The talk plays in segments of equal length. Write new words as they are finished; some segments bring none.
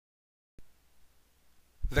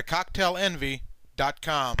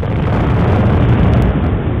thecocktailenvy.com.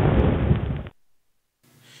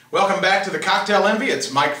 Welcome back to the Cocktail Envy.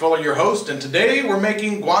 It's Mike Fuller, your host, and today we're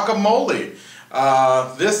making guacamole.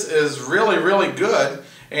 This is really good,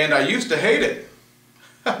 and I used to hate it.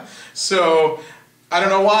 So I don't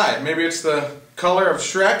know why. Maybe it's the color of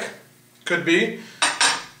Shrek, could be.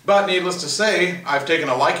 But needless to say, I've taken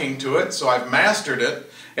a liking to it, so I've mastered it,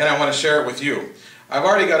 and I want to share it with you. I've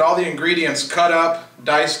already got all the ingredients cut up,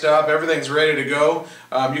 diced up, everything's ready to go.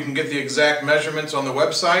 You can get the exact measurements on the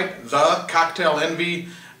website,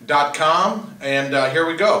 thecocktailenvy.com, and here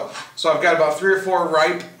we go. So I've got about 3 or 4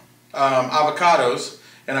 ripe avocados,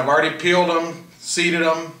 and I've already peeled them, seeded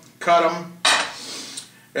them, cut them,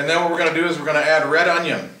 and then what we're going to do is we're going to add red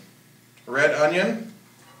onion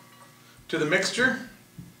to the mixture,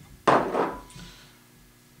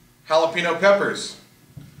 jalapeno peppers.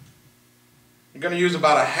 You're going to use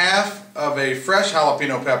about a half of a fresh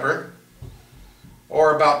jalapeno pepper,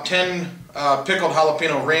 or about 10 pickled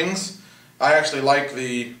jalapeno rings. I actually like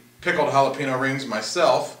the pickled jalapeno rings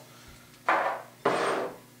myself.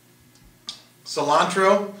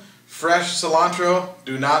 Cilantro, fresh cilantro.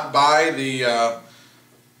 Do not buy the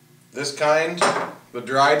this kind, the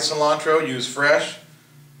dried cilantro. Use fresh.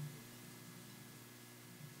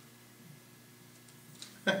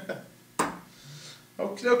 Okie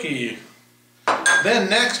dokie. Then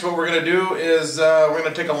next what we're going to do is we're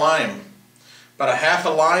going to take a lime. About a half a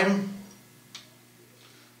lime.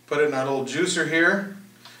 Put it in our little juicer here.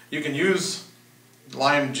 You can use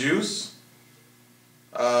lime juice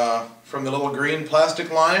from the little green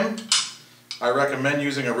plastic lime. I recommend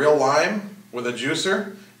using a real lime with a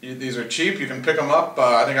juicer. These are cheap. You can pick them up.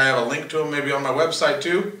 I think I have a link to them maybe on my website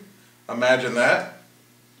too. Imagine that.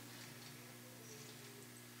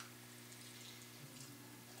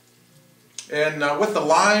 And with the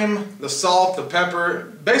lime, the salt, the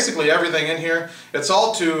pepper, basically everything in here, it's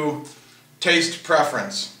all to taste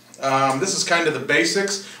preference. This is kind of the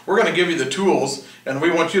basics. We're going to give you the tools, and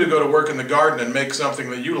we want you to go to work in the garden and make something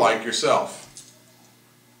that you like yourself.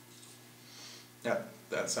 Yeah,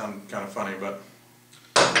 that sounded kind of funny, but...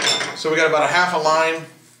 So we got about a half a lime.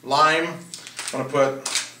 I'm going to put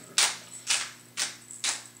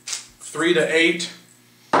 3 to 8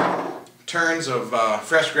 turns of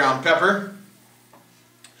fresh ground pepper.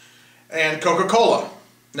 And Coca-Cola.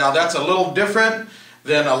 Now that's a little different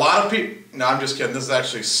than a lot of people. No, I'm just kidding. This is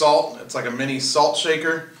actually salt. It's like a mini salt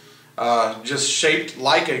shaker, just shaped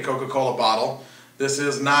like a Coca-Cola bottle. This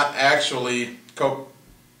is not actually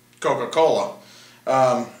Coca-Cola.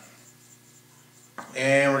 And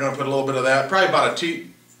we're going to put a little bit of that, probably about a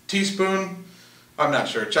teaspoon. I'm not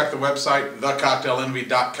sure. Check the website,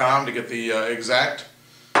 thecocktailenvy.com, to get the exact.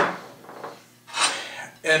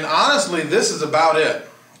 And honestly, this is about it.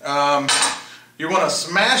 You want to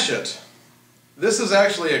smash it. This is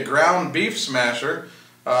actually a ground beef smasher.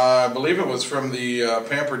 I believe it was from the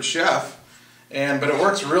Pampered Chef, but it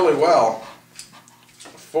works really well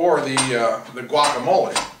for the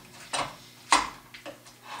guacamole.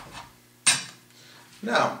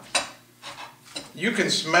 Now, you can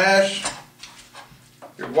smash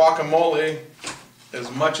your guacamole as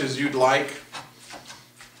much as you'd like.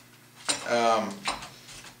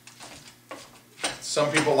 Some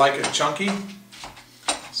people like it chunky.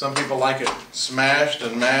 Some people like it smashed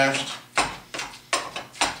and mashed.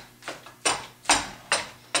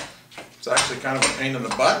 It's actually kind of a pain in the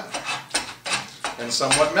butt and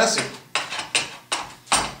somewhat messy.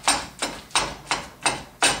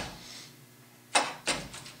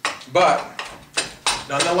 But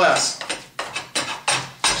nonetheless,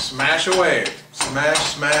 smash away.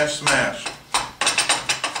 Smash, smash, smash.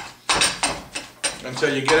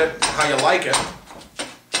 Until you get it how you like it.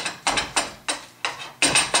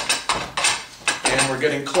 And we're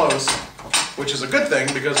getting close, which is a good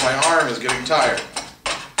thing because my arm is getting tired.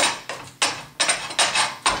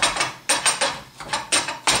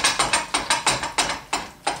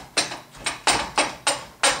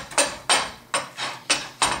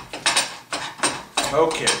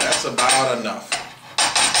 Okay, that's about enough.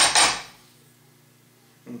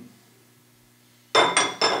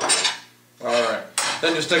 Alright,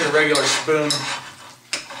 then just take a regular spoon,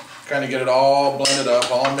 kind of get it all blended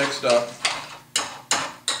up, all mixed up.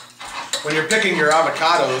 When you're picking your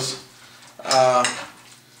avocados,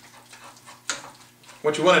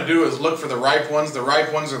 what you want to do is look for the ripe ones. The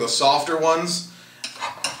ripe ones are the softer ones.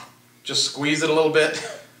 Just squeeze it a little bit.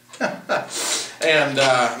 And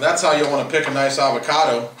that's how you'll want to pick a nice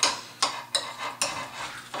avocado.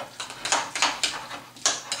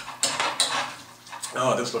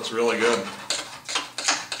 Oh, this looks really good.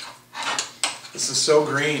 This is so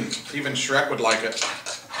green. Even Shrek would like it.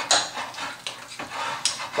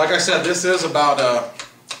 Like I said, this is about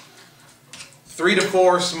 3 to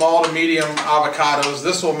 4 small to medium avocados.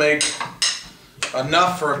 This will make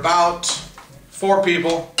enough for about 4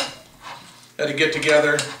 people to get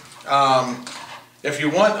together. If you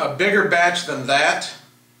want a bigger batch than that,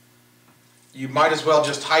 you might as well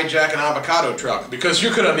just hijack an avocado truck, because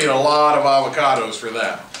you're going to need a lot of avocados for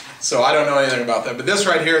that. So I don't know anything about that. But this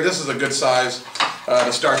right here, this is a good size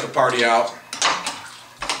to start the party out.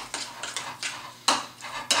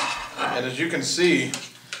 And as you can see,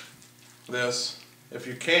 this, if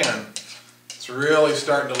you can, it's really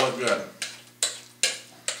starting to look good.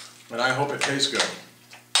 And I hope it tastes good.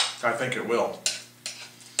 I think it will.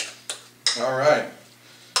 All right.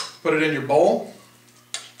 Put it in your bowl.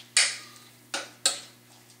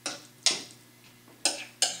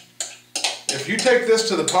 If you take this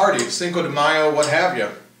to the party, Cinco de Mayo, what have you,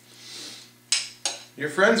 your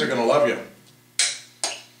friends are going to love you.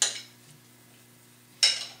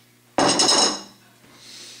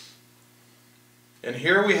 And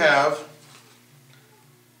here we have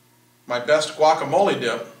my best guacamole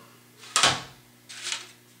dip.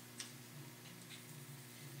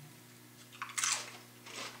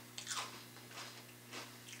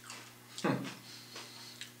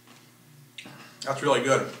 That's really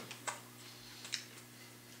good.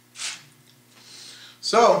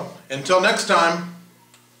 So, until next time,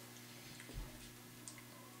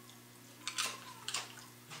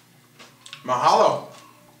 mahalo.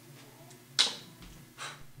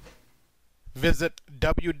 Visit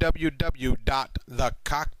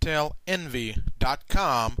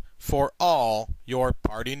www.thecocktailenvy.com for all your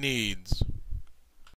party needs.